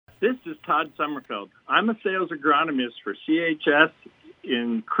This is Todd Sommerfeld. I'm a sales agronomist for CHS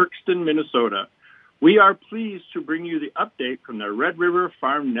in Crookston, Minnesota. We are pleased to bring you the update from the Red River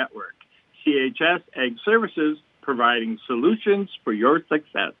Farm Network. CHS Ag Services, providing solutions for your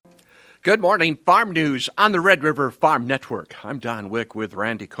success. Good morning, Farm News on the Red River Farm Network. I'm Don Wick with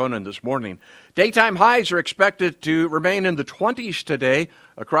Randy Conan this morning. Daytime highs are expected to remain in the 20s today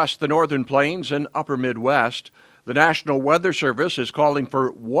across the northern plains and upper Midwest. The National Weather Service is calling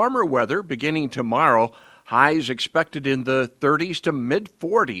for warmer weather beginning tomorrow. Highs expected in the 30s to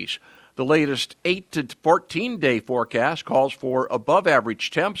mid-40s. The latest 8 to 14-day forecast calls for above-average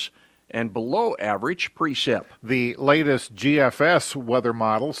temps and below-average precip. The latest GFS weather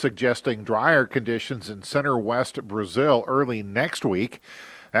model suggesting drier conditions in center-west Brazil early next week.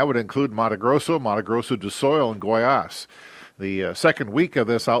 That would include Mato Grosso do Sul, and Goiás. The second week of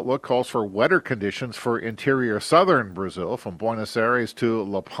this outlook calls for wetter conditions for interior southern Brazil, from Buenos Aires to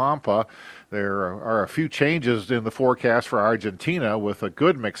La Pampa. There are a few changes in the forecast for Argentina, with a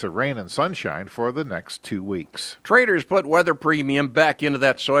good mix of rain and sunshine for the next 2 weeks. Traders put weather premium back into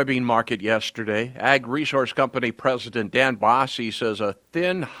that soybean market yesterday. Ag Resource Company President Dan Bossie says a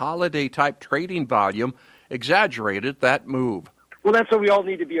thin holiday-type trading volume exaggerated that move. Well, that's what we all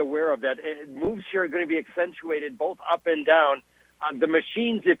need to be aware of, that moves here are going to be accentuated both up and down. The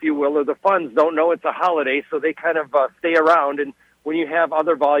machines, if you will, or the funds don't know it's a holiday, so they kind of stay around. And when you have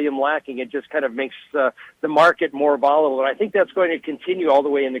other volume lacking, it just kind of makes the market more volatile. And I think that's going to continue all the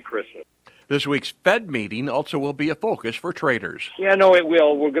way into Christmas. This week's Fed meeting also will be a focus for traders. Yeah, no, it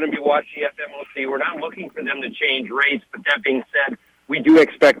will. We're going to be watching FOMC. We're not looking for them to change rates, but that being said, we do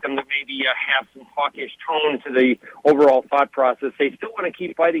expect them to maybe have some hawkish tone to the overall thought process. They still want to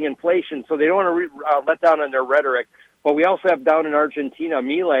keep fighting inflation, so they don't want to let down on their rhetoric. But we also have down in Argentina,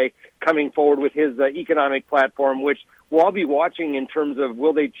 Milei coming forward with his economic platform, which we'll all be watching in terms of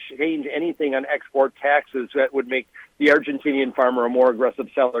will they change anything on export taxes that would make the Argentinian farmer a more aggressive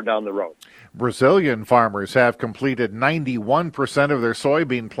seller down the road. Brazilian farmers have completed 91% of their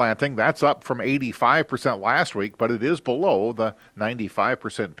soybean planting. That's up from 85% last week, but it is below the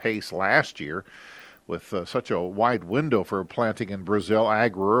 95% pace last year. With such a wide window for planting in Brazil,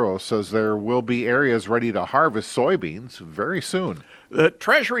 Ag Rural says there will be areas ready to harvest soybeans very soon. The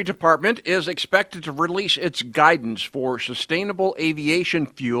Treasury Department is expected to release its guidance for sustainable aviation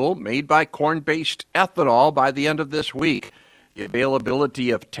fuel made by corn-based ethanol by the end of this week. The availability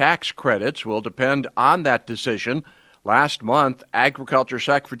of tax credits will depend on that decision. Last month, Agriculture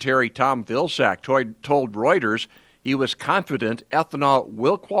Secretary Tom Vilsack told Reuters he was confident ethanol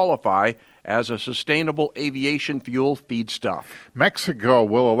will qualify as a sustainable aviation fuel feedstuff. Mexico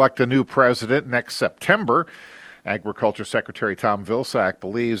will elect a new president next September. Agriculture Secretary Tom Vilsack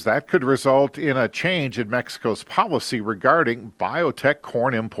believes that could result in a change in Mexico's policy regarding biotech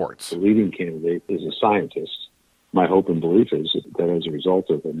corn imports. The leading candidate is a scientist. My hope and belief is that as a result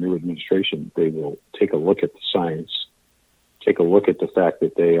of a new administration, they will take a look at the science, take a look at the fact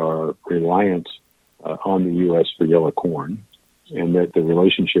that they are reliant on the U.S. for yellow corn, and that the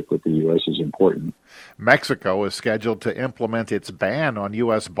relationship with the U.S. is important. Mexico is scheduled to implement its ban on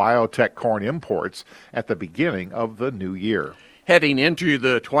U.S. biotech corn imports at the beginning of the new year. Heading into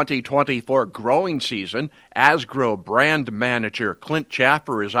the 2024 growing season, Asgrow brand manager Clint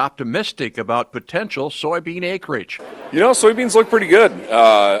Chaffer is optimistic about potential soybean acreage. You know, soybeans look pretty good.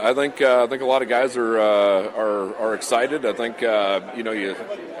 I think a lot of guys are excited. I think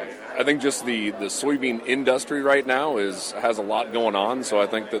I think just the soybean industry right now has a lot going on, so I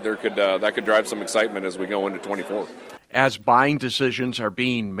think that that could drive some excitement as we go into 24. As buying decisions are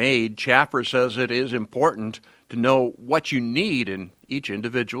being made, Chaffer says it is important to know what you need in each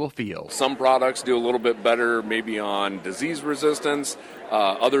individual field. Some products do a little bit better maybe on disease resistance.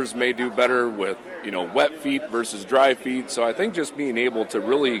 Others may do better with, wet feet versus dry feet. So I think just being able to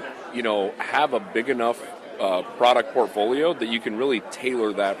really, have a big enough product portfolio that you can really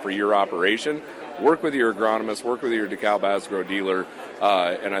tailor that for your operation. Work with your agronomist, work with your DeKalb Asgrow dealer,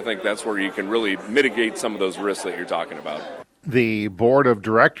 and I think that's where you can really mitigate some of those risks that you're talking about. The board of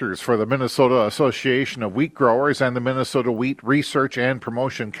directors for the Minnesota Association of Wheat Growers and the Minnesota Wheat Research and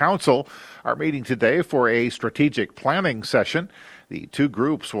Promotion Council are meeting today for a strategic planning session. The two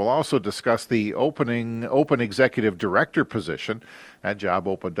groups will also discuss the open executive director position. That job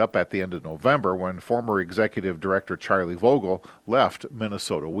opened up at the end of November when former executive director Charlie Vogel left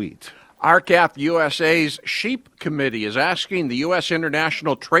Minnesota Wheat. RCAF USA's Sheep Committee is asking the U.S.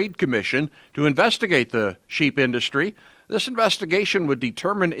 International Trade Commission to investigate the sheep industry. This investigation would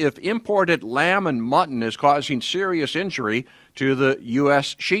determine if imported lamb and mutton is causing serious injury to the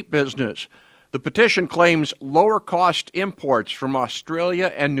U.S. sheep business. The petition claims lower-cost imports from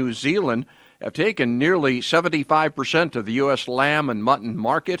Australia and New Zealand have taken nearly 75% of the U.S. lamb and mutton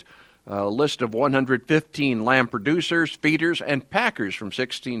market. A list of 115 lamb producers, feeders, and packers from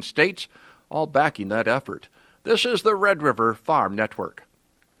 16 states, all backing that effort. This is the Red River Farm Network.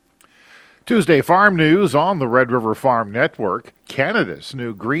 Tuesday farm news on the Red River Farm Network. Canada's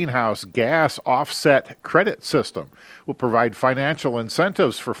new greenhouse gas offset credit system will provide financial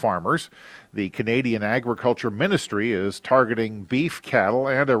incentives for farmers. The Canadian Agriculture Ministry is targeting beef cattle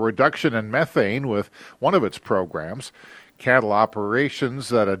and a reduction in methane with one of its programs. Cattle operations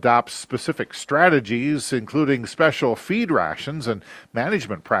that adopt specific strategies, including special feed rations and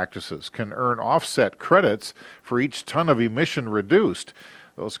management practices, can earn offset credits for each ton of emission reduced.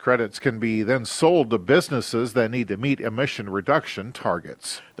 Those credits can be then sold to businesses that need to meet emission reduction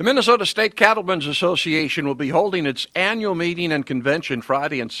targets. The Minnesota State Cattlemen's Association will be holding its annual meeting and convention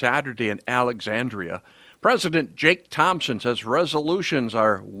Friday and Saturday in Alexandria. President Jake Thompson says resolutions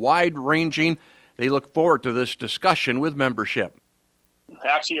are wide-ranging. They look forward to this discussion with membership.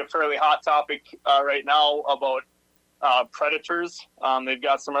 Actually, a fairly hot topic right now about predators. They've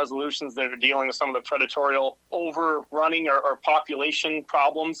got some resolutions that are dealing with some of the predatorial overrunning or population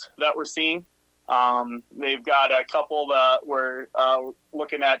problems that we're seeing. They've got a couple that we're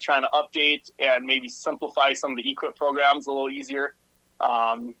looking at trying to update and maybe simplify some of the EQIP programs a little easier.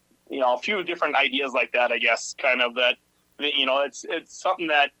 A few different ideas like that, I guess, kind of that, it's something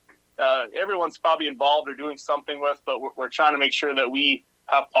that everyone's probably involved or doing something with, but we're trying to make sure that we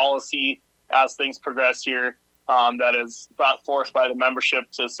have policy as things progress here that is brought forth by the membership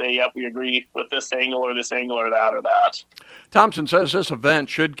to say, yep, we agree with this angle or that or that. Thompson says this event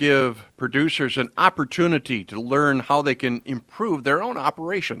should give producers an opportunity to learn how they can improve their own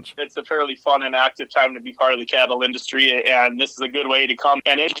operations. It's a fairly fun and active time to be part of the cattle industry, and this is a good way to come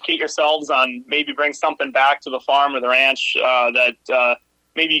and educate yourselves on maybe bring something back to the farm or the ranch that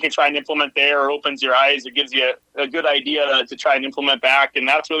maybe you can try and implement there, or opens your eyes, or gives you a good idea to try and implement back. And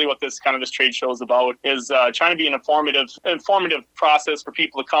that's really what this trade show is about, is trying to be an informative process for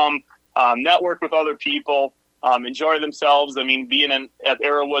people to come, network with other people, enjoy themselves. I mean, being at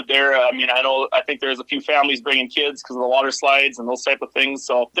Arrowwood there, I think there's a few families bringing kids because of the water slides and those type of things.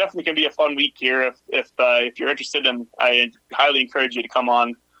 So definitely can be a fun week here if you're interested. And I highly encourage you to come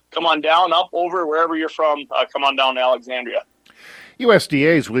on down, up, over, wherever you're from. Come on down to Alexandria.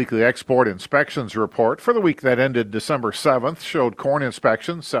 USDA's weekly export inspections report for the week that ended December 7th showed corn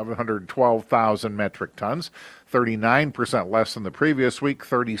inspections 712,000 metric tons, 39% less than the previous week,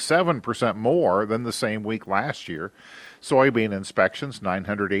 37% more than the same week last year. Soybean inspections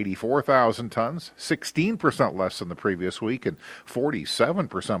 984,000 tons, 16% less than the previous week and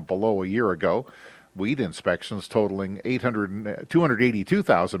 47% below a year ago. Wheat inspections totaling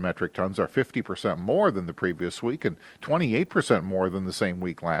 282,000 metric tons are 50% more than the previous week and 28% more than the same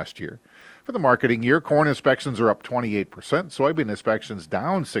week last year. For the marketing year, corn inspections are up 28%, soybean inspections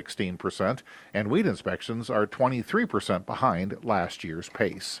down 16%, and wheat inspections are 23% behind last year's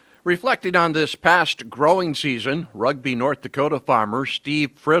pace. Reflecting on this past growing season, Rugby, North Dakota farmer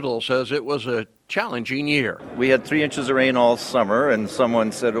Steve Friddle says it was a challenging year. We had 3 inches of rain all summer, and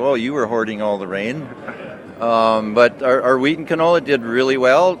someone said, "Oh, you were hoarding all the rain." But our wheat and canola did really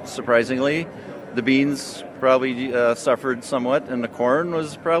well, surprisingly. The beans probably suffered somewhat, and the corn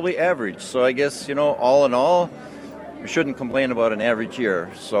was probably average. So I guess, all in all, we shouldn't complain about an average year.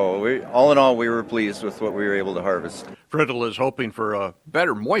 So all in all, we were pleased with what we were able to harvest. Friddle is hoping for a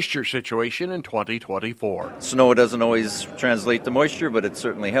better moisture situation in 2024. Snow doesn't always translate to moisture, but it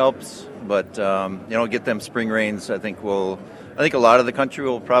certainly helps. But, get them spring rains, I think a lot of the country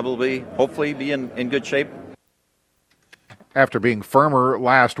will hopefully be in good shape. After being firmer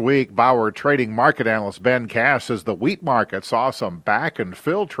last week, Bauer Trading market analyst Ben Cass says the wheat market saw some back and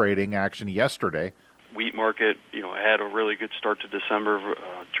fill trading action yesterday. Wheat market, had a really good start to December,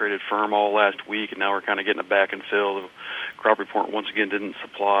 traded firm all last week, and now we're kind of getting a back and fill. The crop report once again didn't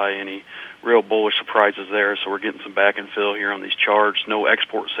supply any real bullish surprises there, so we're getting some back and fill here on these charts. No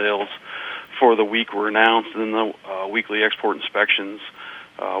export sales for the week were announced, and the weekly export inspections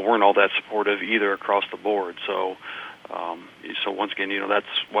weren't all that supportive either across the board. So once again, that's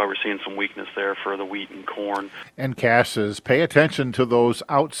why we're seeing some weakness there for the wheat and corn. And Cass says pay attention to those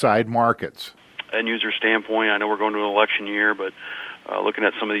outside markets. End user standpoint, I know we're going to an election year, but looking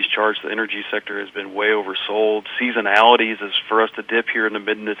at some of these charts, the energy sector has been way oversold. Seasonalities is for us to dip here in the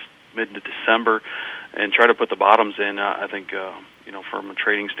mid to December and try to put the bottoms in. I think from a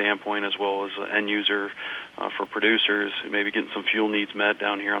trading standpoint as well as an end user for producers. Maybe getting some fuel needs met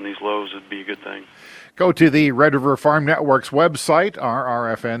down here on these lows would be a good thing. Go to the Red River Farm Network's website,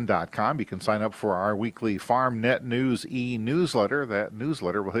 rrfn.com. You can sign up for our weekly Farm Net News e-newsletter. That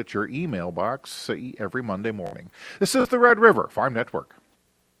newsletter will hit your email box every Monday morning. This is the Red River Farm Network.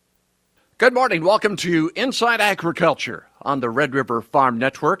 Good morning. Welcome to Inside Agriculture on the Red River Farm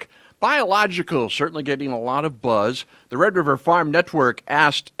Network. Biological certainly getting a lot of buzz. The Red River Farm Network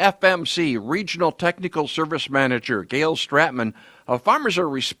asked FMC Regional Technical Service Manager Gail Stratman how farmers are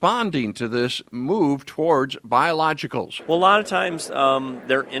responding to this move towards biologicals. Well, a lot of times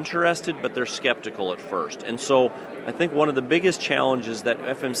they're interested, but they're skeptical at first. And so I think one of the biggest challenges that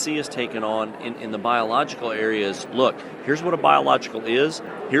FMC has taken on in the biological area is, look, here's what a biological is,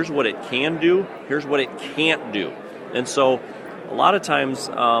 here's what it can do, here's what it can't do. And so a lot of times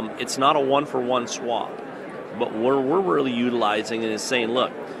it's not a one-for-one swap, but what we're really utilizing is saying,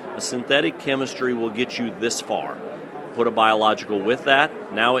 look, a synthetic chemistry will get you this far. Put a biological with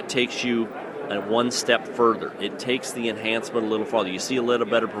that, now it takes you one step further. It takes the enhancement a little farther. You see a little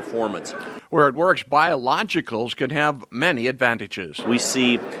better performance. Where it works, biologicals can have many advantages. We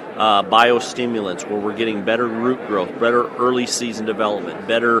see biostimulants where we're getting better root growth, better early season development,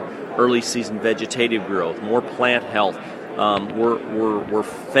 better early season vegetative growth, more plant health. We're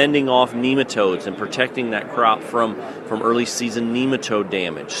fending off nematodes and protecting that crop from early season nematode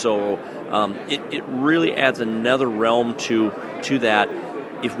damage. So it really adds another realm to that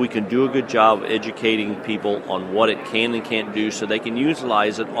if we can do a good job of educating people on what it can and can't do so they can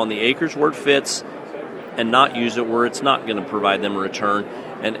utilize it on the acres where it fits and not use it where it's not going to provide them a return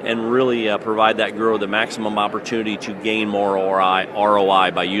and really provide that grower the maximum opportunity to gain more ROI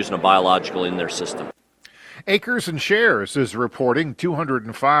by using a biological in their system. Acres and Shares is reporting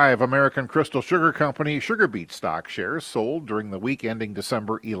 205 American Crystal Sugar Company sugar beet stock shares sold during the week ending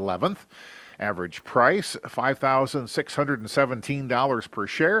December 11th. Average price, $5,617 per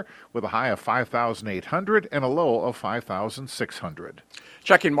share, with a high of $5,800 and a low of $5,600.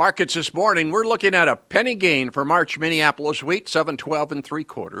 Checking markets this morning, we're looking at a penny gain for March Minneapolis wheat, 7.12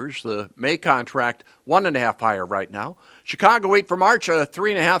 3/4. The May contract 1.5 higher right now. Chicago wheat for March, a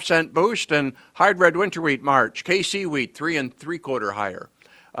 3.5 cent boost, and hard red winter wheat March. KC wheat 3 3/4 higher.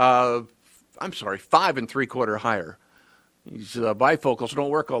 5 3/4 higher. These bifocals don't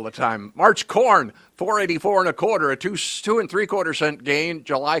work all the time. March corn, 4.84 1/4, a 2 3/4 cent gain.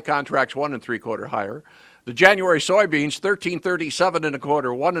 July contracts 1 3/4 higher. The January soybeans, 13.37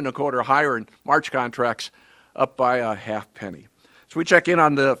 1/4, 1 1/4 higher, and March contracts up by a half penny. So we check in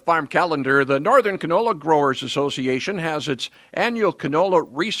on the farm calendar. The Northern Canola Growers Association has its annual canola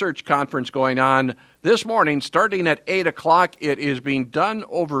research conference going on this morning, starting at 8 o'clock. It is being done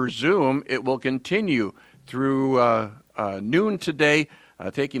over Zoom. It will continue through noon today,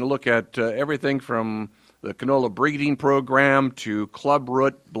 taking a look at everything from the canola breeding program to club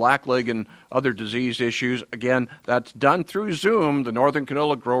root, blackleg, and other disease issues. Again, that's done through Zoom, the Northern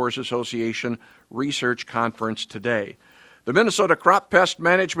Canola Growers Association Research Conference today. The Minnesota Crop Pest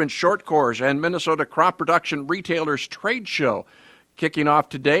Management Short Course and Minnesota Crop Production Retailers Trade Show kicking off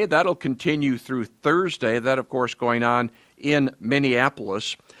today. That'll continue through Thursday. That, of course, going on in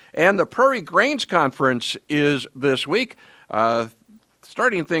Minneapolis. And the Prairie Grains Conference is this week,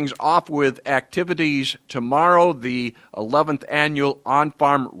 starting things off with activities tomorrow, the 11th Annual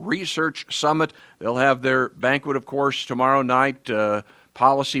On-Farm Research Summit. They'll have their banquet, of course, tomorrow night,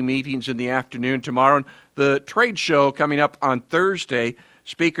 policy meetings in the afternoon tomorrow. And the trade show coming up on Thursday.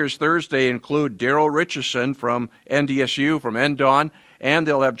 Speakers Thursday include Daryl Richardson from NDSU, from NDAWN, and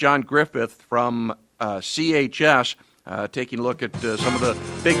they'll have John Griffith from CHS taking a look at some of the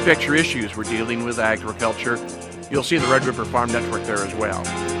big picture issues we're dealing with agriculture. You'll see the Red River Farm Network there as well.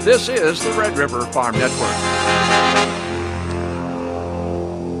 This is the Red River Farm Network.